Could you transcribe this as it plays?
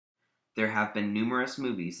There have been numerous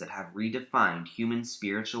movies that have redefined human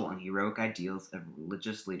spiritual and heroic ideals of a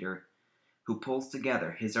religious leader who pulls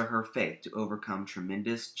together his or her faith to overcome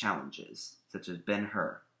tremendous challenges, such as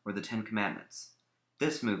Ben-Hur or the Ten Commandments.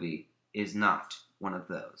 This movie is not one of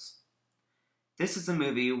those. This is a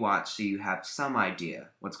movie you watch so you have some idea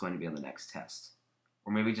what's going to be on the next test.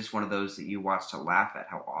 Or maybe just one of those that you watch to laugh at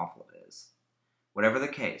how awful it is. Whatever the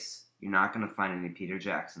case, you're not going to find any Peter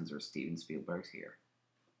Jacksons or Steven Spielbergs here.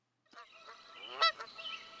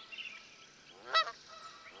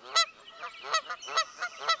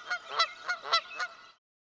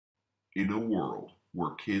 In a world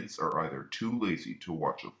where kids are either too lazy to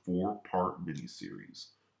watch a 4-part miniseries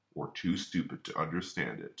or too stupid to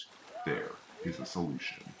understand it, there is a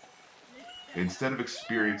solution. Instead of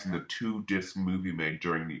experiencing the 2-disc movie made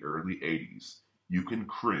during the early 80s, you can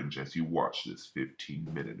cringe as you watch this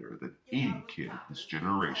 15-minuter that any kid of this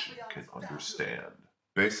generation can understand.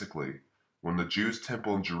 Basically, when the Jews'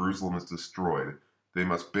 temple in Jerusalem is destroyed, they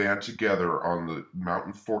must band together on the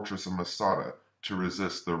mountain fortress of Masada to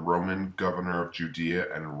resist the Roman governor of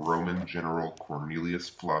Judea and Roman general Cornelius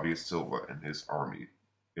Flavius Silva and his army.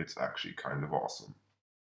 It's actually kind of awesome.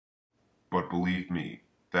 But believe me,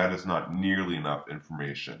 that is not nearly enough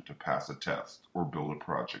information to pass a test or build a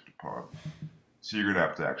project upon. So you're gonna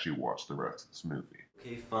have to actually watch the rest of this movie.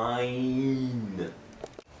 Okay, fine.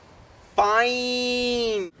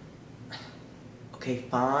 Fine! Okay,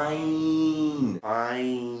 fine.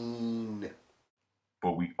 Fine.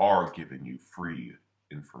 But we are giving you free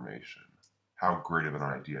information. How great of an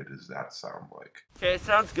idea does that sound like? Okay,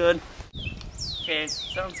 sounds good. Okay,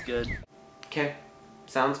 sounds good. Okay,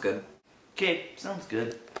 sounds good. Okay, sounds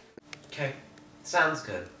good. Okay, sounds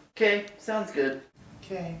good. Okay, sounds good.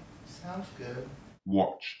 Okay, sounds good.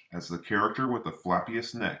 Watch as the character with the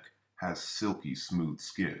flappiest neck has silky smooth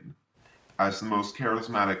skin. As the most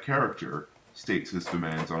charismatic character states his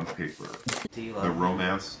demands on paper. The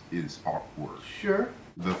romance is awkward. Sure.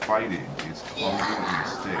 The fighting is clumsy and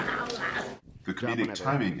stale. The comedic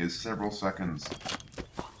timing is several seconds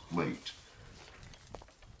late.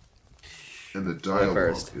 And the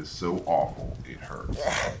dialogue is so awful it hurts.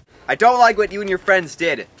 I don't like what you and your friends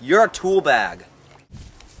did. You're a tool bag.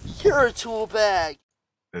 You're a tool bag.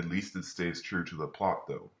 At least it stays true to the plot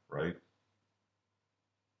though, right?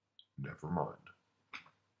 Never mind.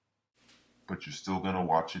 But you're still gonna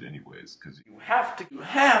watch it anyways, because You have to. You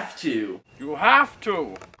have to. You have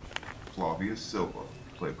to. Flavius Silva,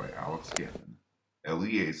 played by Alex Gannon.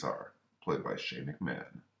 Eleazar, played by Shane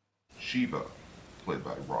McMahon. Shiva, played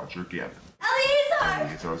by Roger Gannon.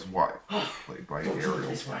 Eleazar's wife, played by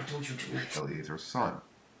Ariel. Why don't you do it? Eleazar's son,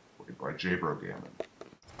 played by J-Bro Gannon.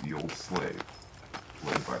 The old slave,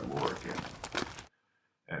 played by Laura Gannon.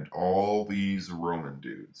 And all these Roman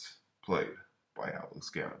dudes, played by Alex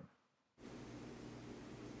Gannon.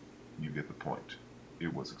 You get the point.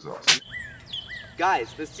 It was exhausting.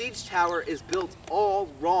 Guys, the siege tower is built all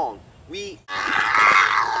wrong.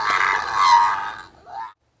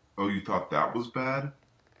 Oh, you thought that was bad?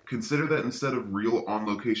 Consider that instead of real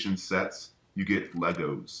on-location sets, you get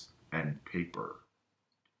Legos and paper.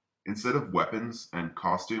 Instead of weapons and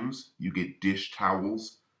costumes, you get dish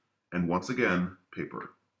towels and, once again,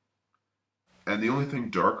 paper. And the only thing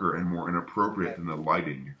darker and more inappropriate than the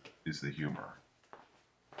lighting is the humor.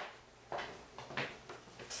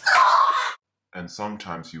 And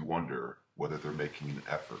sometimes you wonder whether they're making an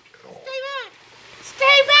effort at all.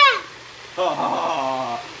 Stay back!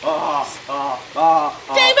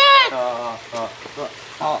 Stay back!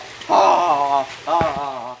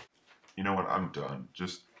 You know what? I'm done.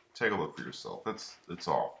 Just take a look for yourself. It's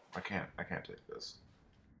all. I can't take this.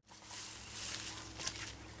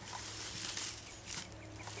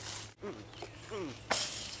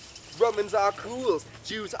 Romans are cools,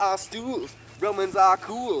 Jews are stools. Romans are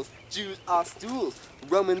cools, Jews are stools.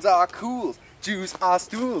 Romans are cools, Jews are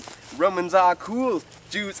stools. Romans are cools,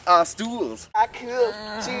 Jews are stools. Are cool,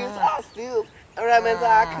 Jews are stools. Romans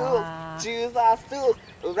are cool, Jews are stools.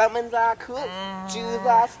 Romans are cool, Jews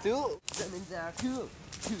are stools. Romans are cool,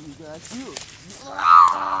 Jews are stools.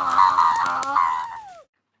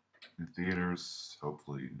 In theaters,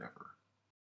 hopefully never.